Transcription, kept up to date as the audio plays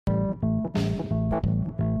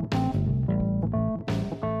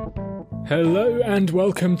Hello and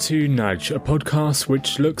welcome to Nudge, a podcast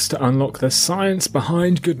which looks to unlock the science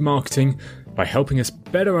behind good marketing by helping us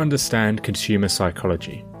better understand consumer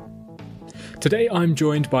psychology. Today I'm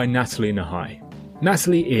joined by Natalie Nahai.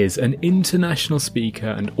 Natalie is an international speaker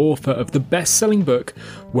and author of the best-selling book,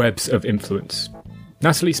 Webs of Influence.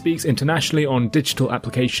 Natalie speaks internationally on digital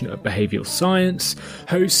application of behavioural science,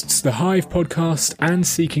 hosts the Hive podcast and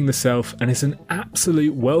Seeking the Self, and is an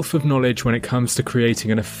absolute wealth of knowledge when it comes to creating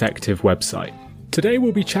an effective website. Today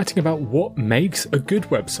we'll be chatting about what makes a good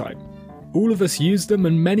website. All of us use them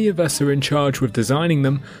and many of us are in charge with designing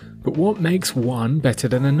them, but what makes one better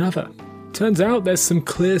than another? Turns out there's some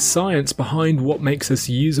clear science behind what makes us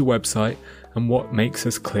use a website and what makes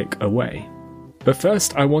us click away. But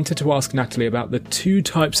first, I wanted to ask Natalie about the two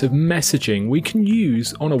types of messaging we can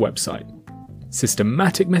use on a website.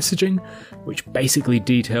 Systematic messaging, which basically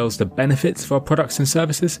details the benefits of our products and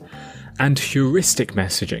services, and heuristic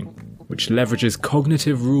messaging, which leverages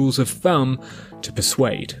cognitive rules of thumb to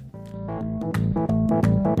persuade.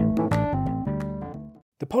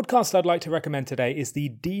 The podcast I'd like to recommend today is the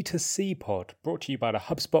D2C Pod, brought to you by the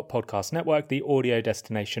HubSpot Podcast Network, the audio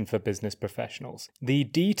destination for business professionals. The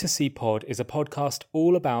D2C Pod is a podcast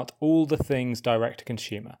all about all the things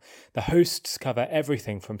direct-to-consumer. The hosts cover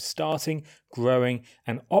everything from starting, growing,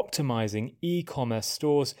 and optimizing e-commerce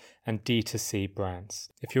stores and D2C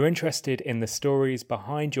brands. If you're interested in the stories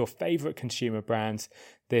behind your favorite consumer brands,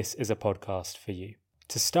 this is a podcast for you.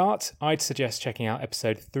 To start, I'd suggest checking out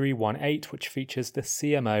episode 318, which features the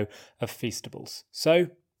CMO of Feastables. So,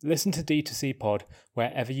 listen to D2C Pod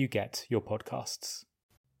wherever you get your podcasts.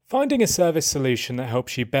 Finding a service solution that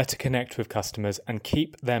helps you better connect with customers and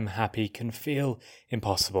keep them happy can feel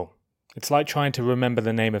impossible. It's like trying to remember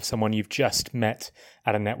the name of someone you've just met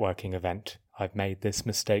at a networking event. I've made this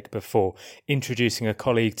mistake before, introducing a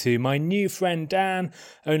colleague to my new friend Dan,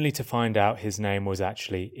 only to find out his name was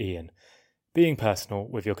actually Ian. Being personal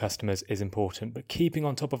with your customers is important, but keeping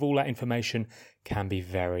on top of all that information can be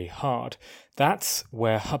very hard. That's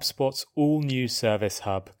where HubSpot's all-new Service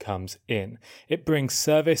Hub comes in. It brings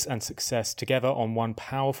service and success together on one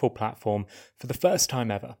powerful platform for the first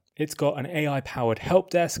time ever. It's got an AI-powered help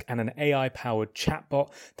desk and an AI-powered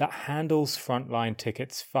chatbot that handles frontline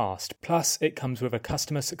tickets fast. Plus, it comes with a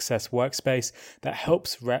customer success workspace that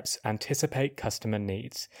helps reps anticipate customer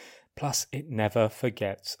needs. Plus, it never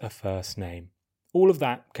forgets a first name. All of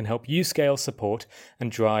that can help you scale support and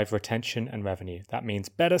drive retention and revenue. That means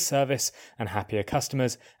better service and happier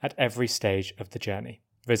customers at every stage of the journey.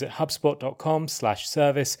 Visit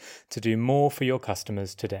hubspot.com/service to do more for your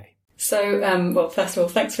customers today. So, first of all,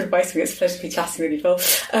 thanks for inviting me. It's a pleasure to be chatting with you, Phil.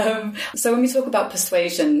 So when we talk about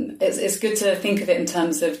persuasion, it's good to think of it in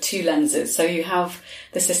terms of two lenses. So you have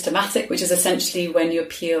the systematic, which is essentially when you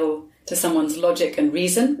appeal to someone's logic and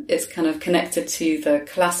reason. It's kind of connected to the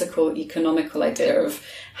classical economical idea of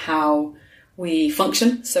how we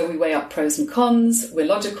function. So we weigh up pros and cons, we're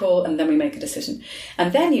logical, and then we make a decision.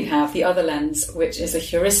 And then you have the other lens, which is a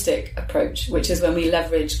heuristic approach, which is when we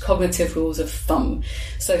leverage cognitive rules of thumb.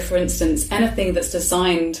 So for instance, anything that's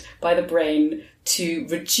designed by the brain to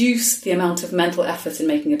reduce the amount of mental effort in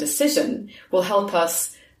making a decision will help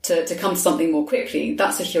us to come to something more quickly.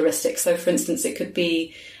 That's a heuristic. So for instance, it could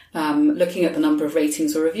be looking at the number of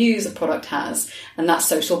ratings or reviews a product has, and that's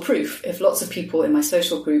social proof. If lots of people in my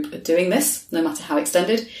social group are doing this, no matter how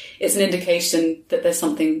extended, it's an indication that there's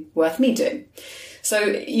something worth me doing. So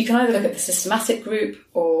you can either look at the systematic group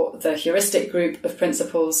or the heuristic group of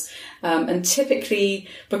principles, and typically,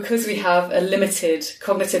 because we have a limited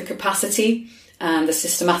cognitive capacity and the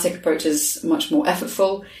systematic approach is much more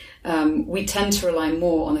effortful, we tend to rely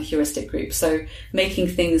more on the heuristic group. So making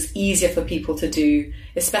things easier for people to do,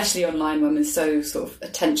 especially online when we're so sort of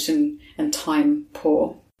attention and time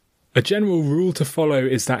poor. A general rule to follow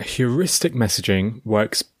is that heuristic messaging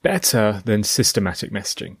works better than systematic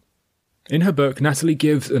messaging. In her book, Natalie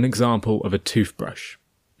gives an example of a toothbrush.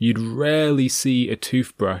 You'd rarely see a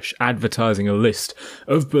toothbrush advertising a list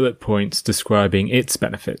of bullet points describing its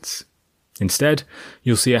benefits. Instead,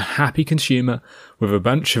 you'll see a happy consumer with a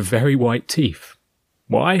bunch of very white teeth.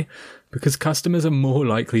 Why? Because customers are more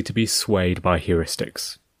likely to be swayed by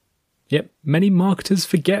heuristics. Yet, many marketers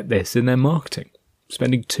forget this in their marketing,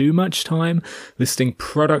 spending too much time listing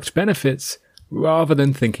product benefits rather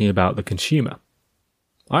than thinking about the consumer.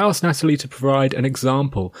 I asked Natalie to provide an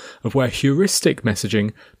example of where heuristic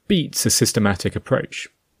messaging beats a systematic approach.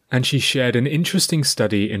 And she shared an interesting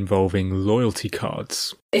study involving loyalty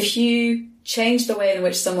cards. If you change the way in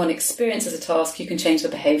which someone experiences a task, you can change the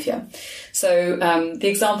behaviour. So the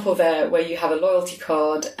example there where you have a loyalty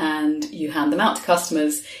card and you hand them out to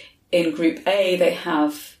customers, in Group A they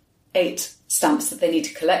have 8 stamps that they need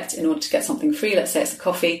to collect in order to get something free. Let's say it's a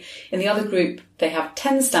coffee. In the other group, they have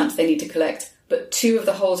 10 stamps they need to collect, but 2 of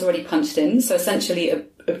the holes already punched in. So essentially,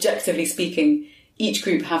 objectively speaking, each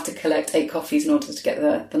group have to collect 8 coffees in order to get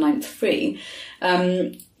the 9th free.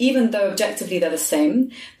 Even though objectively they're the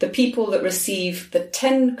same, the people that receive the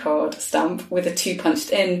 10 card stamp with a 2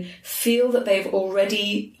 punched in feel that they've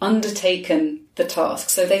already undertaken the task.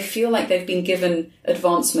 So they feel like they've been given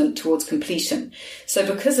advancement towards completion. So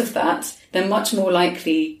because of that, they're much more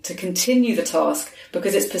likely to continue the task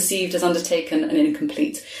because it's perceived as undertaken and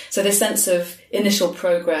incomplete. So this sense of initial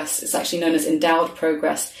progress, it's actually known as endowed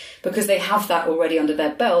progress. Because they have that already under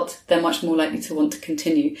their belt, they're much more likely to want to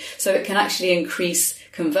continue. So it can actually increase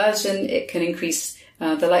conversion. It can increase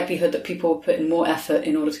the likelihood that people will put in more effort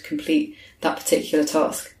in order to complete that particular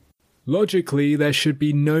task. Logically, there should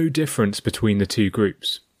be no difference between the two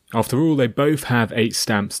groups. After all, they both have 8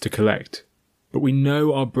 stamps to collect. But we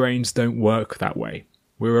know our brains don't work that way.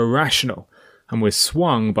 We're irrational, and we're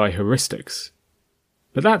swung by heuristics.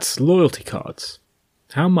 But that's loyalty cards.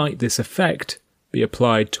 How might this effect be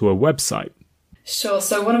applied to a website? Sure.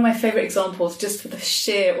 So one of my favourite examples, just for the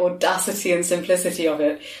sheer audacity and simplicity of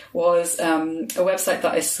it, was a website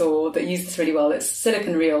that I saw that used this really well. It's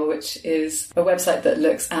Silicon Reel, which is a website that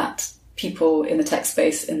looks at people in the tech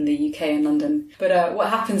space in the UK and London. But what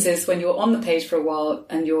happens is when you're on the page for a while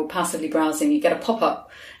and you're passively browsing, you get a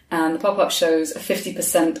pop-up, and the pop-up shows a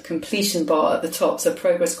 50% completion bar at the top, so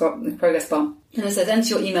progress bar. And it says, enter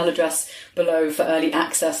your email address below for early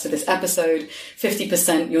access to this episode.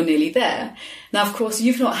 50%, you're nearly there. Now, of course,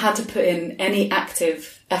 you've not had to put in any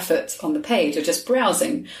active effort on the page. You're just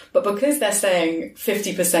browsing. But because they're saying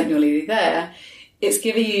 50% you're nearly there, it's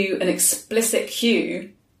giving you an explicit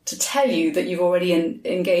cue to tell you that you've already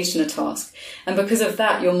engaged in a task. And because of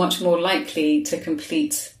that, you're much more likely to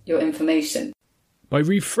complete your information. By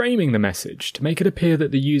reframing the message to make it appear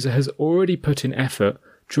that the user has already put in effort,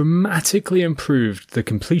 dramatically improved the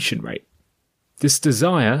completion rate. This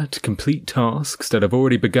desire to complete tasks that have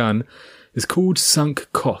already begun is called sunk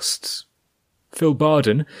costs. Phil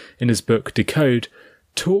Barden, in his book Decode,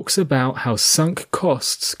 talks about how sunk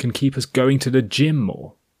costs can keep us going to the gym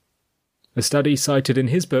more. A study cited in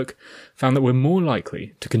his book found that we're more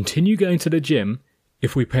likely to continue going to the gym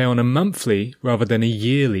if we pay on a monthly rather than a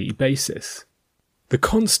yearly basis. The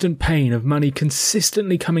constant pain of money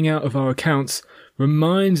consistently coming out of our accounts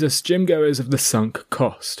reminds us gym-goers of the sunk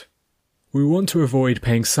cost. We want to avoid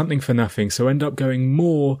paying something for nothing, so end up going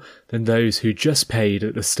more than those who just paid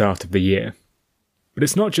at the start of the year. But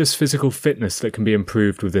it's not just physical fitness that can be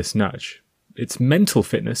improved with this nudge. It's mental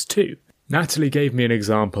fitness too. Natalie gave me an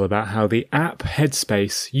example about how the app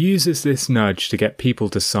Headspace uses this nudge to get people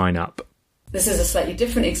to sign up. This is a slightly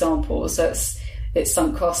different example, so it's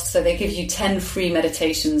sunk cost. So they give you 10 free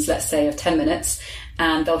meditations, let's say, of 10 minutes,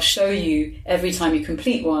 and they'll show you every time you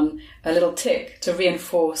complete one a little tick to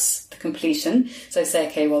reinforce the completion. So say,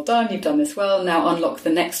 okay, well done, you've done this well, now unlock the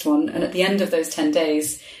next one. And at the end of those 10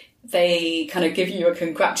 days, they kind of give you a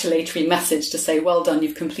congratulatory message to say, well done,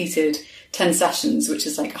 you've completed 10 sessions, which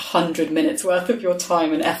is like 100 minutes worth of your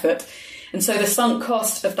time and effort. And so the sunk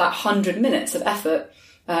cost of that 100 minutes of effort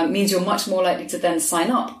means you're much more likely to then sign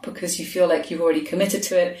up because you feel like you've already committed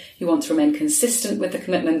to it, you want to remain consistent with the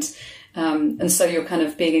commitment, and so you're kind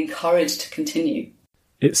of being encouraged to continue.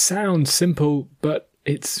 It sounds simple, but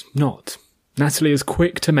it's not. Natalie is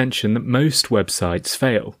quick to mention that most websites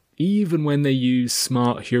fail, even when they use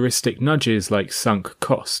smart heuristic nudges like sunk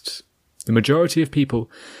costs. The majority of people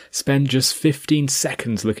spend just 15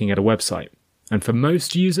 seconds looking at a website, and for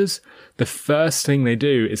most users, the first thing they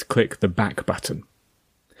do is click the back button.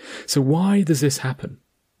 So why does this happen?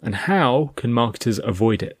 And how can marketers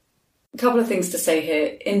avoid it? A couple of things to say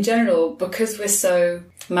here. In general, because we're so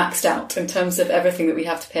maxed out in terms of everything that we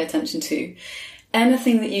have to pay attention to,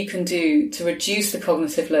 anything that you can do to reduce the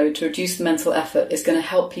cognitive load, to reduce the mental effort, is going to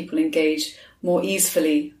help people engage more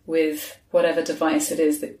easily with whatever device it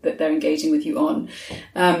is that they're engaging with you on.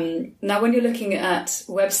 Now, when you're looking at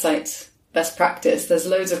website best practice, there's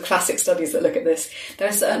loads of classic studies that look at this. There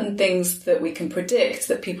are certain things that we can predict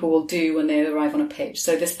that people will do when they arrive on a page.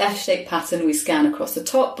 So this F-shaped pattern, we scan across the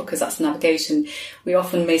top because that's navigation. We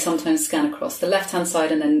often may sometimes scan across the left-hand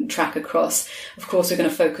side and then track across. Of course, we're going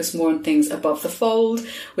to focus more on things above the fold.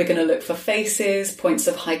 We're going to look for faces, points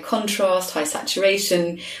of high contrast, high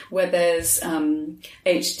saturation. Where there's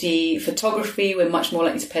HD photography, we're much more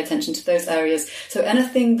likely to pay attention to those areas. So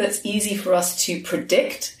anything that's easy for us to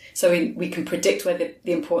predict, so we can predict where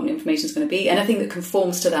the important information is going to be. Anything that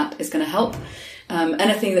conforms to that is going to help.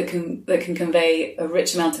 Anything that can convey a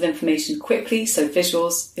rich amount of information quickly, so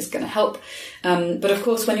visuals is going to help. But of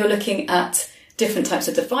course, when you're looking at different types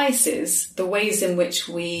of devices, the ways in which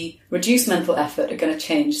we reduce mental effort are going to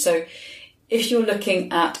change. So if you're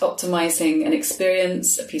looking at optimizing an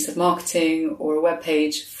experience, a piece of marketing or a web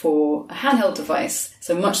page for a handheld device,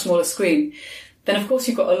 so much smaller screen, then of course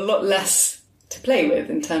you've got a lot less to play with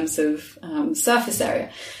in terms of surface area.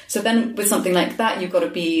 So then with something like that, you've got to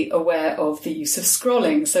be aware of the use of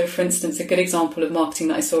scrolling. So for instance, a good example of marketing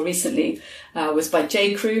that I saw recently was by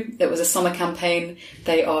J.Crew. It was a summer campaign.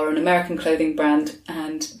 They are an American clothing brand,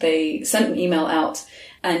 and they sent an email out,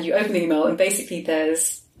 and you open the email and basically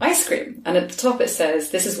there's ice cream. And at the top it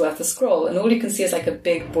says, this is worth a scroll. And all you can see is like a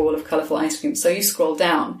big ball of colourful ice cream. So you scroll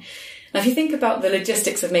down. Now, if you think about the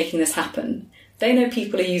logistics of making this happen, they know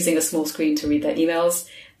people are using a small screen to read their emails.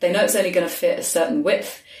 They know it's only going to fit a certain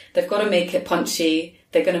width. They've got to make it punchy.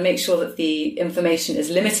 They're going to make sure that the information is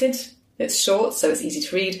limited. It's short, so it's easy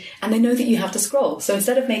to read. And they know that you have to scroll. So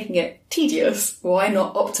instead of making it tedious, why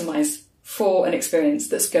not optimize for an experience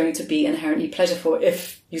that's going to be inherently pleasurable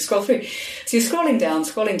if you scroll through? So you're scrolling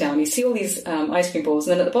down, you see all these ice cream balls,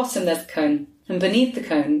 and then at the bottom there's the cone. And beneath the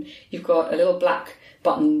cone, you've got a little black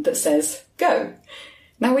button that says, go.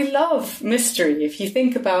 Now, we love mystery. If you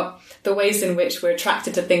think about the ways in which we're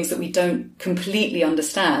attracted to things that we don't completely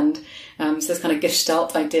understand, so this kind of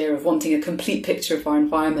gestalt idea of wanting a complete picture of our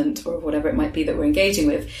environment or whatever it might be that we're engaging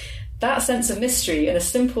with, that sense of mystery in a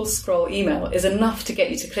simple scroll email is enough to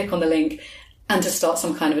get you to click on the link and to start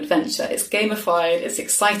some kind of adventure. It's gamified, it's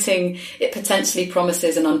exciting, it potentially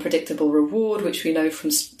promises an unpredictable reward, which we know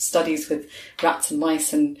from studies with rats and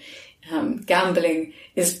mice, and gambling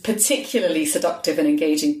is particularly seductive and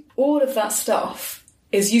engaging. All of that stuff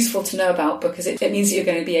is useful to know about because it means that you're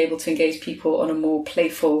going to be able to engage people on a more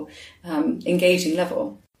playful, engaging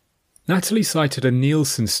level. Natalie cited a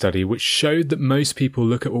Nielsen study which showed that most people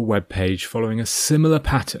look at a web page following a similar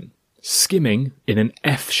pattern, skimming in an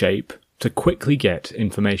F shape to quickly get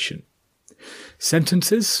information.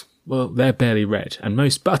 Sentences, well, they're barely read, and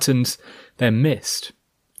most buttons, they're missed.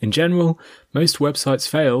 In general, most websites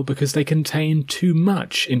fail because they contain too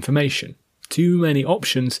much information, too many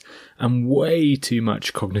options, and way too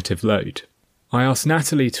much cognitive load. I asked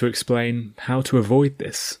Natalie to explain how to avoid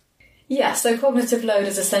this. Yeah, so cognitive load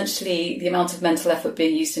is essentially the amount of mental effort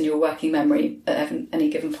being used in your working memory at any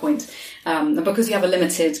given point. And because we have a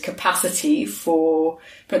limited capacity for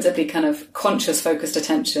principally kind of conscious focused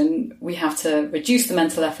attention, we have to reduce the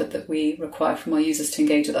mental effort that we require from our users to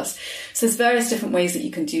engage with us. So there's various different ways that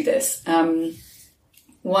you can do this.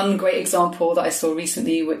 One great example that I saw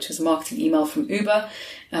recently, which was a marketing email from Uber,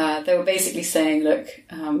 they were basically saying, look,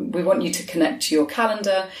 we want you to connect to your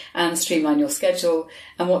calendar and streamline your schedule.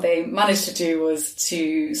 And what they managed to do was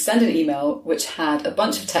to send an email which had a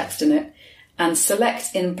bunch of text in it and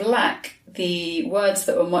select in black the words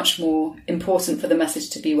that were much more important for the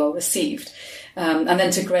message to be well received. And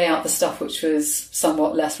then to grey out the stuff which was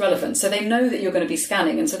somewhat less relevant. So they know that you're going to be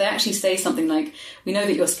scanning. And so they actually say something like, we know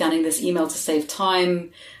that you're scanning this email to save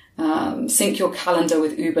time, sync your calendar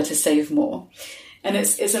with Uber to save more. And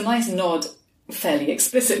it's a nice nod, fairly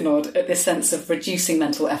explicit nod at this sense of reducing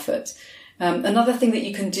mental effort. Another thing that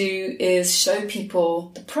you can do is show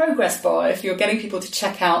people the progress bar. If you're getting people to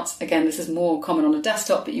check out, again, this is more common on a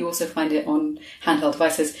desktop, but you also find it on handheld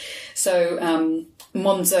devices. So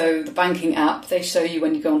Monzo, the banking app, they show you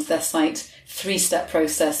when you go onto their site, 3-step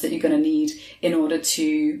process that you're going to need in order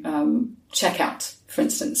to check out, for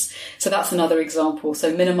instance. So that's another example.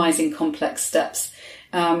 So minimizing complex steps.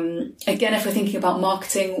 Again, if we're thinking about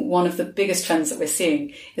marketing, one of the biggest trends that we're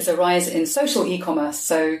seeing is a rise in social e-commerce.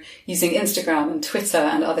 So using Instagram and Twitter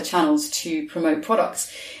and other channels to promote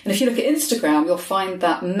products. And if you look at Instagram, you'll find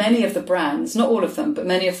that many of the brands, not all of them, but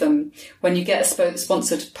many of them, when you get a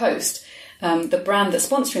sponsored post, the brand that's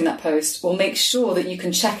sponsoring that post will make sure that you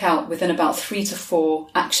can check out within about 3 to 4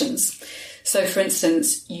 actions. So, for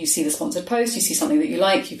instance, you see the sponsored post, you see something that you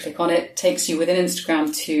like, you click on it, takes you within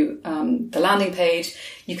Instagram to the landing page,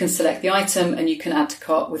 you can select the item and you can add to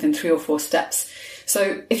cart within 3 or 4 steps.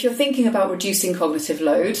 So if you're thinking about reducing cognitive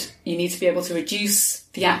load, you need to be able to reduce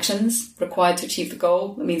the actions required to achieve the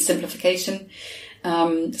goal. That means simplification.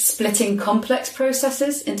 Splitting complex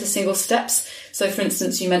processes into single steps. So, for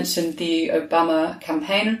instance, you mentioned the Obama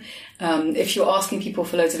campaign. If you're asking people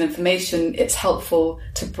for loads of information, it's helpful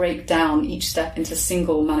to break down each step into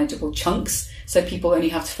single manageable chunks. So people only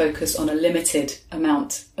have to focus on a limited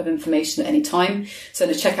amount of information at any time. So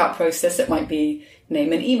in the checkout process, it might be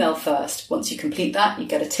name an email first. Once you complete that, you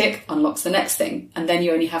get a tick, unlocks the next thing. And then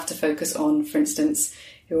you only have to focus on, for instance,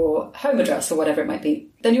 your home address or whatever it might be.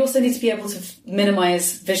 Then you also need to be able to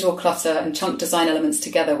minimize visual clutter and chunk design elements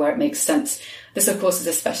together where it makes sense. This, of course, is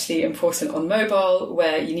especially important on mobile,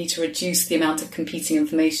 where you need to reduce the amount of competing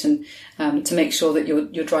information to make sure that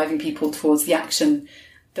you're driving people towards the action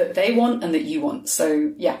that they want and that you want.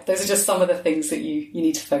 So, yeah, those are just some of the things that you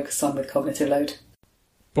need to focus on with cognitive load.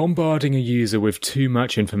 Bombarding a user with too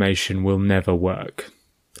much information will never work.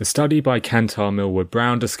 A study by Kantar Millward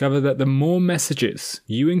Brown discovered that the more messages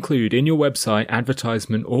you include in your website,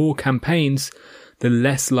 advertisement, or campaigns, the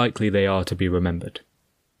less likely they are to be remembered.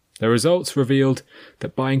 The results revealed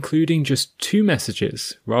that by including just 2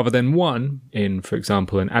 messages rather than 1 in, for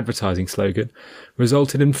example, an advertising slogan,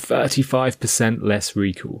 resulted in 35% less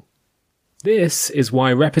recall. This is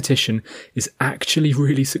why repetition is actually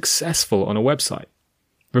really successful on a website.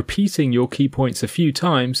 Repeating your key points a few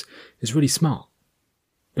times is really smart.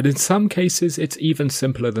 But in some cases, it's even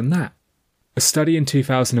simpler than that. A study in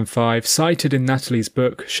 2005, cited in Natalie's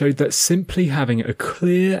book, showed that simply having a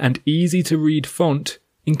clear and easy-to-read font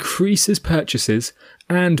increases purchases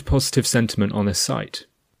and positive sentiment on a site.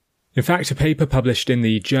 In fact, a paper published in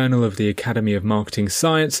the Journal of the Academy of Marketing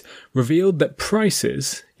Science revealed that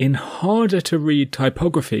prices in harder-to-read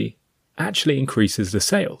typography actually increases the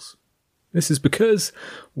sales. This is because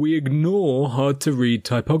we ignore hard-to-read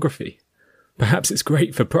typography. Perhaps it's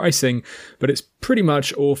great for pricing, but it's pretty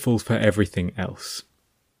much awful for everything else.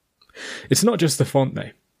 It's not just the font,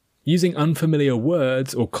 though. Using unfamiliar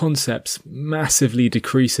words or concepts massively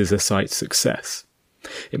decreases a site's success.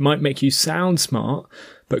 It might make you sound smart,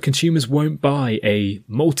 but consumers won't buy a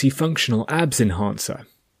multifunctional abs enhancer.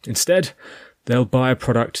 Instead, they'll buy a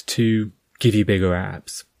product to give you bigger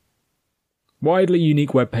abs. Widely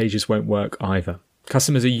unique web pages won't work either.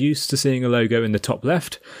 Customers are used to seeing a logo in the top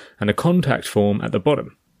left and a contact form at the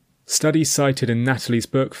bottom. Studies cited in Natalie's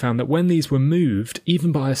book found that when these were moved,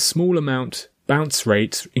 even by a small amount, bounce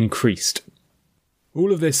rates increased.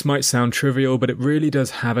 All of this might sound trivial, but it really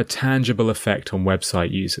does have a tangible effect on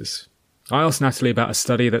website users. I asked Natalie about a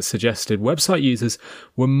study that suggested website users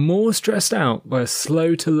were more stressed out by a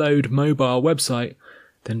slow-to-load mobile website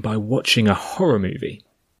than by watching a horror movie.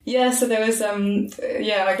 Yeah, so there was, I'm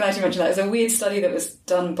glad you mentioned that. It was a weird study that was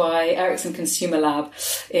done by Ericsson Consumer Lab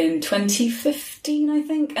in 2015, I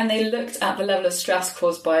think, and they looked at the level of stress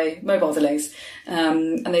caused by mobile delays,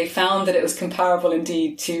 and they found that it was comparable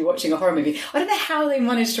indeed to watching a horror movie. I don't know how they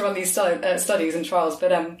managed to run these studies and trials,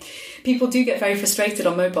 but people do get very frustrated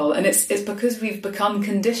on mobile, and it's because we've become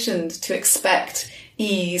conditioned to expect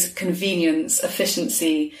ease, convenience,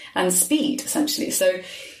 efficiency, and speed, essentially. So,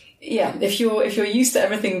 yeah, if you're used to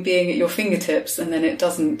everything being at your fingertips and then it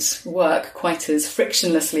doesn't work quite as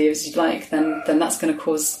frictionlessly as you'd like, then that's going to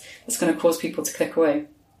cause people to click away.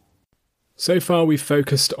 So far, we've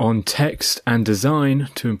focused on text and design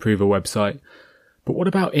to improve a website, but what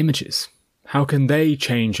about images? How can they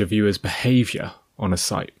change a viewer's behaviour on a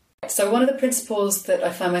site? So one of the principles that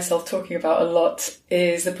I find myself talking about a lot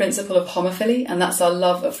is the principle of homophily, and that's our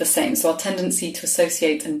love of the same. So our tendency to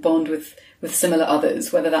associate and bond with similar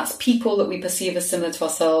others, whether that's people that we perceive as similar to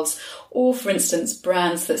ourselves, or, for instance,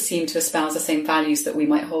 brands that seem to espouse the same values that we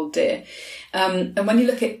might hold dear. And when you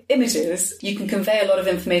look at images, you can convey a lot of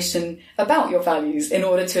information about your values in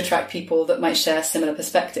order to attract people that might share similar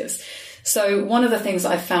perspectives. So one of the things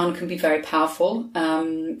that I've found can be very powerful,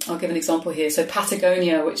 I'll give an example here. So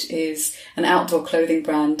Patagonia, which is an outdoor clothing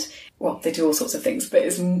brand, well, they do all sorts of things, but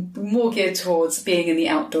it's more geared towards being in the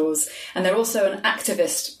outdoors. And they're also an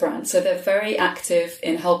activist brand. So they're very active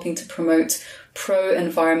in helping to promote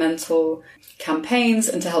pro-environmental campaigns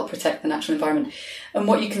and to help protect the natural environment. And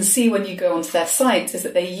what you can see when you go onto their site is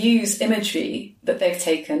that they use imagery that they've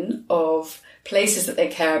taken of places that they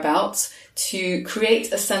care about to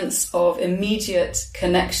create a sense of immediate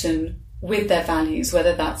connection with their values,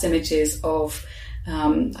 whether that's images of, I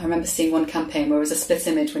remember seeing one campaign where it was a split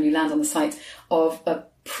image when you land on the site of a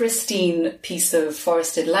pristine piece of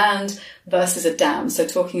forested land versus a dam. So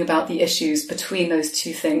talking about the issues between those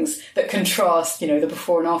two things that contrast, the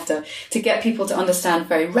before and after, to get people to understand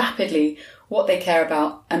very rapidly what they care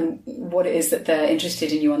about and what it is that they're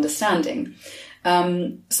interested in you understanding.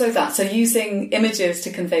 So using images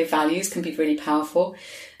to convey values can be really powerful.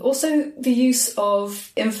 Also, the use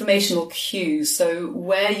of informational cues, so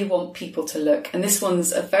where you want people to look. And this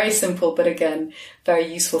one's a very simple, but again,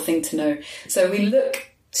 very useful thing to know. So we look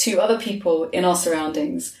to other people in our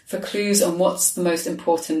surroundings for clues on what's the most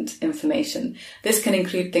important information. This can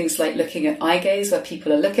include things like looking at eye gaze, where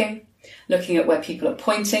people are looking. looking at where people are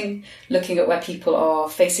pointing, looking at where people are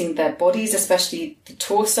facing their bodies, especially the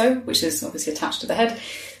torso, which is obviously attached to the head.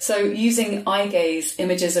 So using eye gaze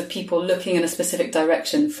images of people looking in a specific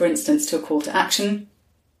direction, for instance, to a call to action,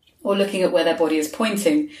 or looking at where their body is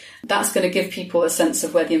pointing, that's going to give people a sense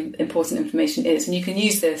of where the important information is. And you can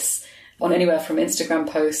use this on anywhere from Instagram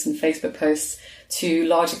posts and Facebook posts to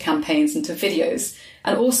larger campaigns and to videos.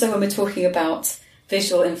 And also when we're talking about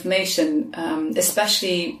visual information,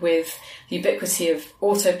 especially with the ubiquity of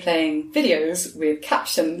auto-playing videos with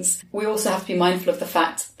captions, we also have to be mindful of the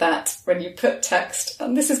fact that when you put text,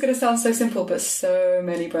 and this is going to sound so simple, but so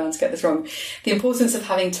many brands get this wrong, the importance of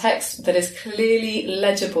having text that is clearly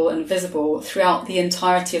legible and visible throughout the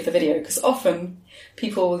entirety of the video, because often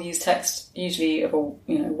people will use text usually of a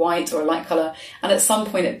white or a light colour, and at some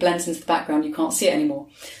point it blends into the background, you can't see it anymore.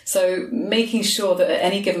 So making sure that at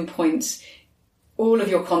any given point, all of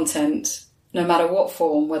your content, no matter what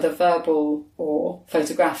form, whether verbal or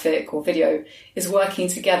photographic or video, is working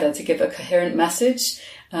together to give a coherent message.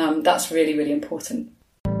 That's really, really important.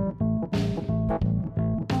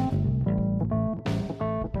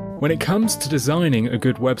 When it comes to designing a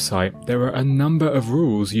good website, there are a number of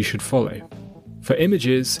rules you should follow. For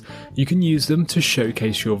images, you can use them to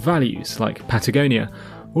showcase your values, like Patagonia,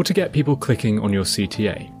 or to get people clicking on your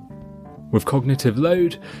CTA. With cognitive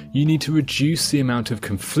load, you need to reduce the amount of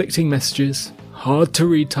conflicting messages, hard to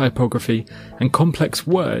read typography, and complex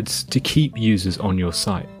words to keep users on your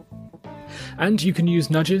site. And you can use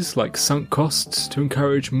nudges like sunk costs to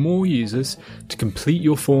encourage more users to complete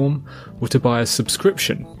your form or to buy a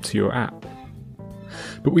subscription to your app.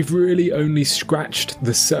 But we've really only scratched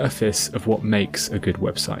the surface of what makes a good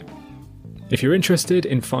website. If you're interested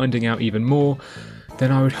in finding out even more,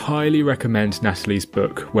 then I would highly recommend Natalie's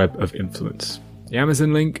book, Web of Influence. The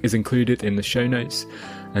Amazon link is included in the show notes,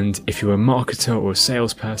 and if you're a marketer or a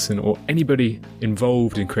salesperson or anybody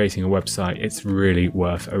involved in creating a website, it's really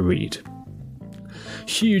worth a read.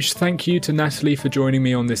 Huge thank you to Natalie for joining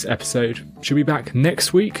me on this episode. She'll be back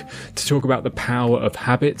next week to talk about the power of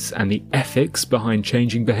habits and the ethics behind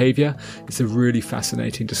changing behaviour. It's a really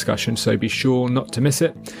fascinating discussion, so be sure not to miss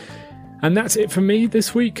it. And that's it from me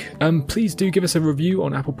this week. Please do give us a review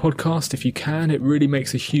on Apple Podcast if you can. It really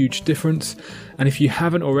makes a huge difference. And if you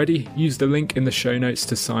haven't already, use the link in the show notes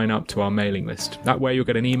to sign up to our mailing list. That way you'll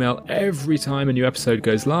get an email every time a new episode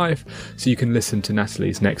goes live, so you can listen to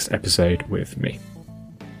Natalie's next episode with me.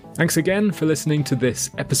 Thanks again for listening to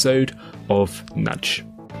this episode of Nudge.